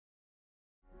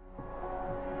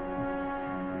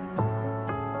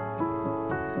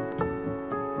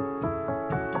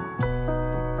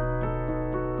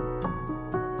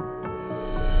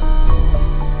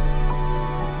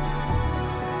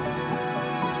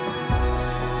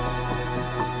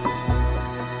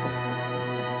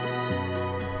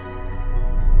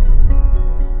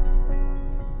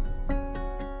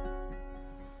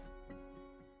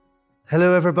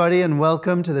Hello everybody and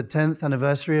welcome to the 10th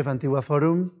anniversary of Antigua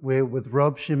Forum. We're with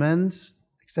Rob Schimenz,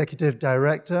 Executive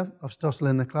Director of Stossel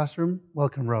in the Classroom.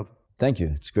 Welcome, Rob. Thank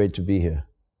you. It's great to be here.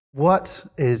 What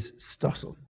is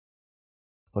Stossel?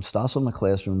 What Stossel in the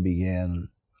Classroom began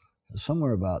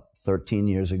somewhere about 13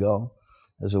 years ago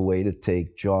as a way to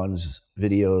take John's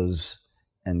videos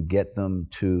and get them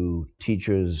to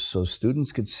teachers so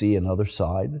students could see another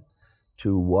side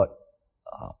to what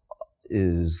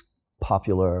is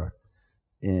popular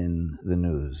in the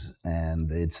news.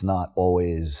 And it's not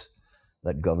always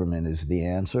that government is the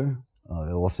answer.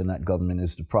 Often that government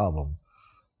is the problem.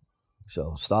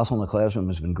 So Stossel in the Classroom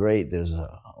has been great. There's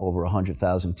over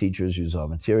 100,000 teachers use our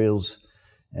materials.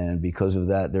 And because of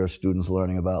that, there are students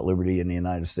learning about liberty in the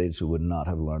United States who would not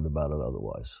have learned about it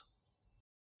otherwise.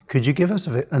 Could you give us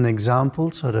an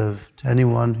example, sort of, to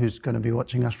anyone who's going to be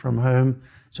watching us from home,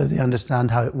 so they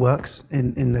understand how it works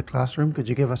in the classroom? Could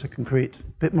you give us a concrete,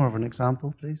 bit more of an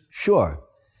example, please? Sure.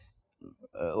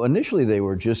 Initially, they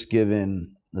were just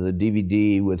given the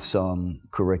DVD with some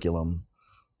curriculum,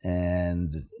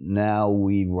 and now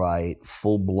we write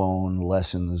full-blown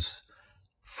lessons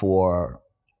for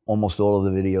almost all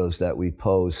of the videos that we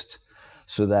post,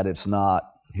 so that it's not,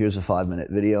 here's a 5-minute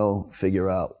video, figure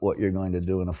out what you're going to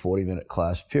do in a 40-minute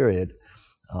class period.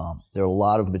 There are a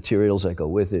lot of materials that go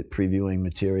with it, previewing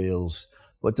materials,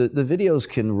 but the videos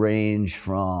can range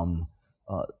from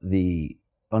the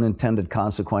unintended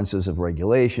consequences of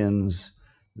regulations,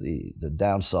 the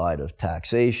downside of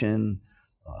taxation,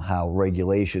 how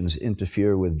regulations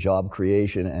interfere with job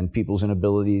creation and people's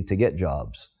inability to get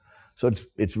jobs. So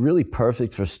it's really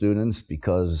perfect for students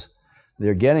because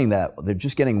they're getting that, they're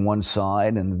just getting one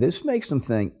side, and this makes them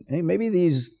think, hey, maybe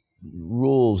these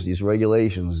rules, these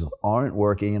regulations aren't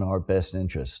working in our best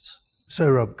interests. So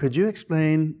Rob, could you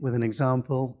explain with an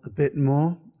example a bit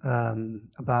more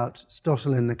about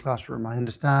Stossel in the Classroom? I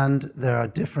understand there are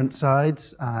different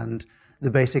sides, and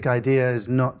the basic idea is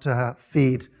not to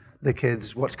feed the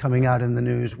kids what's coming out in the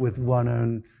news with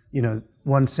one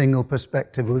single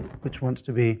perspective which wants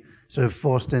to be sort of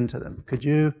forced into them. Could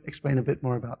you explain a bit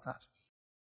more about that?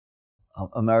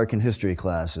 American history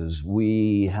classes,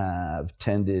 we have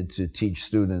tended to teach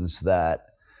students that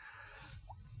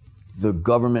the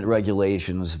government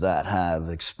regulations that have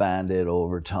expanded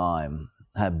over time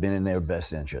have been in their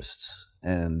best interests.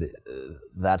 And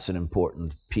that's an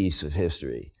important piece of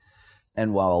history.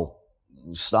 And while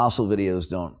Stossel videos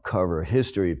don't cover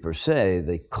history per se,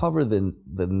 they cover the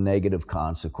negative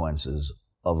consequences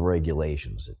of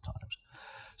regulations at times.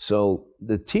 So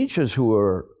the teachers who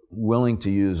are willing to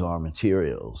use our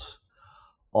materials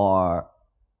are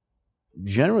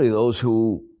generally those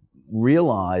who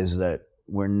realize that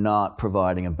we're not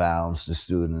providing a balance to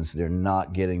students, they're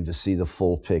not getting to see the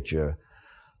full picture,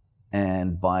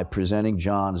 and by presenting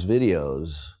John's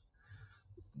videos,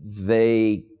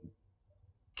 they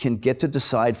can get to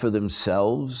decide for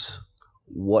themselves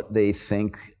what they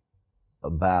think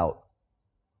about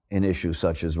an issue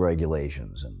such as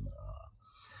regulations. And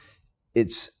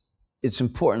it's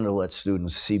important to let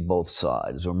students see both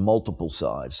sides or multiple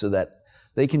sides so that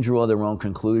they can draw their own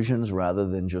conclusions rather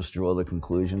than just draw the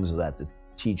conclusions that the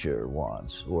teacher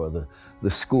wants or the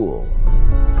school.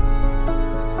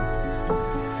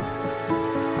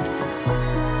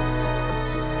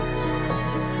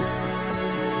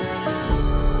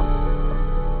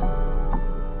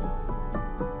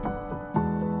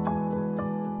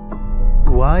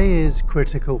 Why is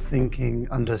critical thinking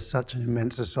under such an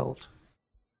immense assault?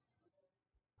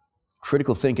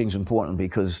 Critical thinking is important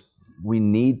because we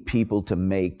need people to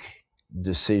make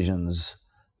decisions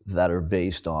that are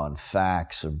based on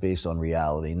facts or based on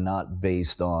reality, not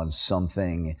based on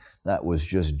something that was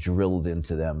just drilled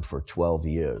into them for 12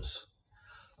 years.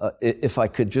 If I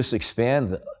could just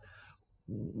expand,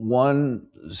 one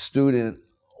student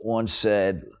once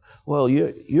said, well,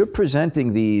 you're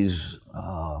presenting these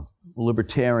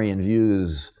libertarian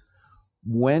views.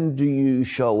 When do you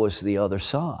show us the other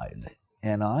side?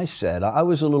 And I said, I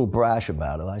was a little brash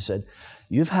about it. I said,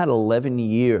 you've had 11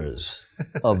 years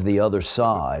of the other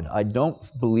side. I don't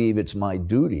believe it's my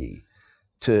duty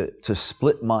to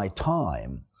split my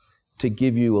time to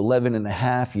give you 11 and a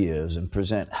half years and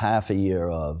present half a year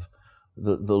of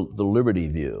the liberty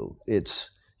view.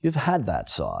 You've had that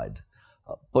side.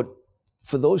 But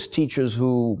for those teachers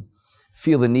who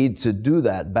feel the need to do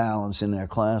that balance in their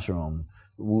classroom,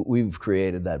 we've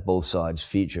created that both sides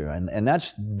feature, and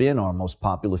that's been our most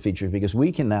popular feature because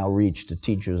we can now reach the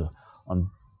teachers on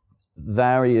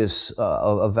various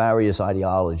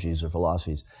ideologies or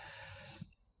philosophies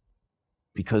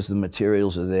because the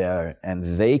materials are there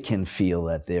and they can feel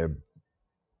that they're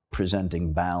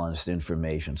presenting balanced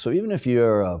information. So even if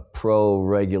you're a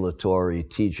pro-regulatory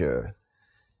teacher,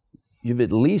 you've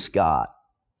at least got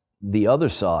the other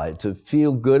side to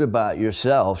feel good about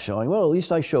yourself, showing, well, at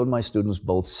least I showed my students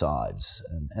both sides,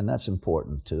 and that's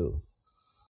important too.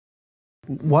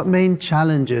 What main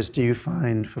challenges do you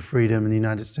find for freedom in the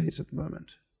United States at the moment?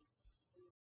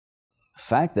 The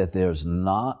fact that there's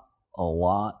not a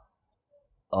lot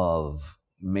of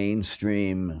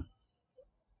mainstream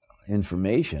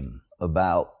information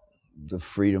about the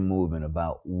freedom movement,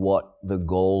 about what the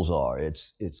goals are.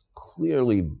 It's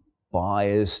clearly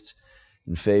biased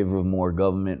in favor of more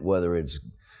government, whether it's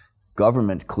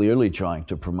government clearly trying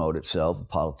to promote itself,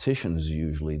 politicians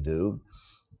usually do.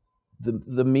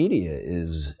 The media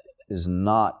is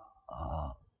not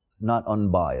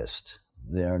unbiased.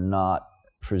 They're not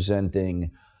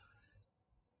presenting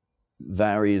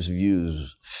various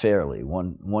views fairly.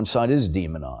 One side is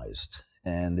demonized,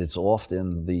 and it's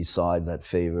often the side that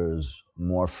favors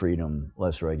more freedom,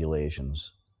 less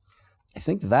regulations. I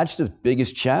think that's the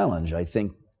biggest challenge. I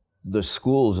think the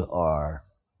schools are,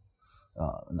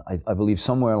 I believe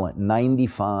somewhere like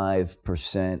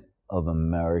 95% of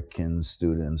American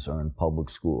students are in public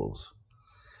schools.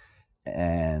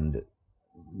 And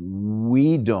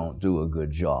we don't do a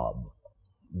good job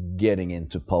getting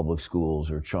into public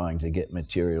schools or trying to get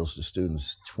materials to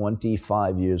students.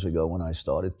 25 years ago when I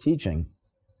started teaching,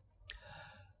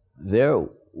 there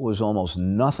was almost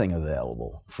nothing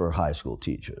available for high school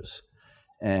teachers.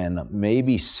 And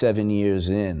maybe 7 years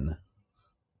in,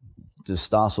 the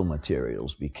Stossel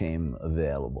materials became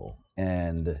available.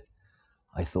 And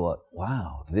I thought,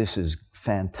 wow, this is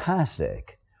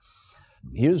fantastic.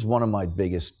 Here's one of my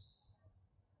biggest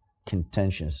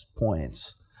contentious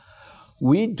points.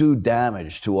 We do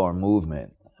damage to our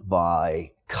movement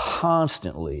by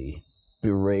constantly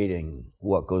berating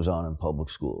what goes on in public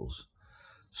schools,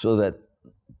 so that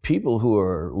people who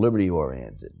are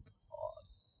liberty-oriented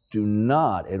do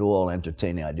not at all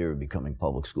entertain the idea of becoming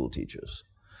public school teachers.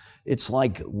 It's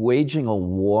like waging a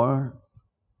war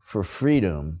for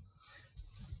freedom,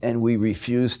 and we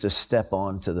refuse to step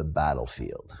onto the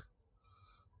battlefield.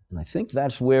 And I think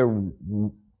that's where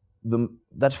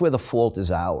the fault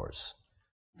is ours.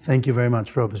 Thank you very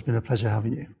much, Rob. It's been a pleasure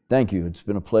having you. Thank you. It's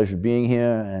been a pleasure being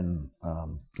here, and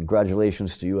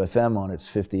congratulations to UFM on its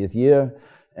 50th year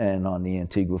and on the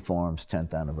Antigua Forum's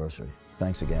 10th anniversary.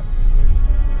 Thanks again.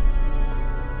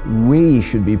 We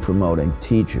should be promoting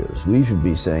teachers. We should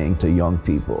be saying to young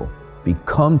people,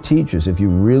 become teachers. If you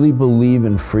really believe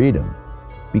in freedom,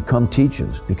 become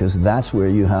teachers, because that's where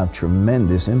you have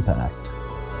tremendous impact.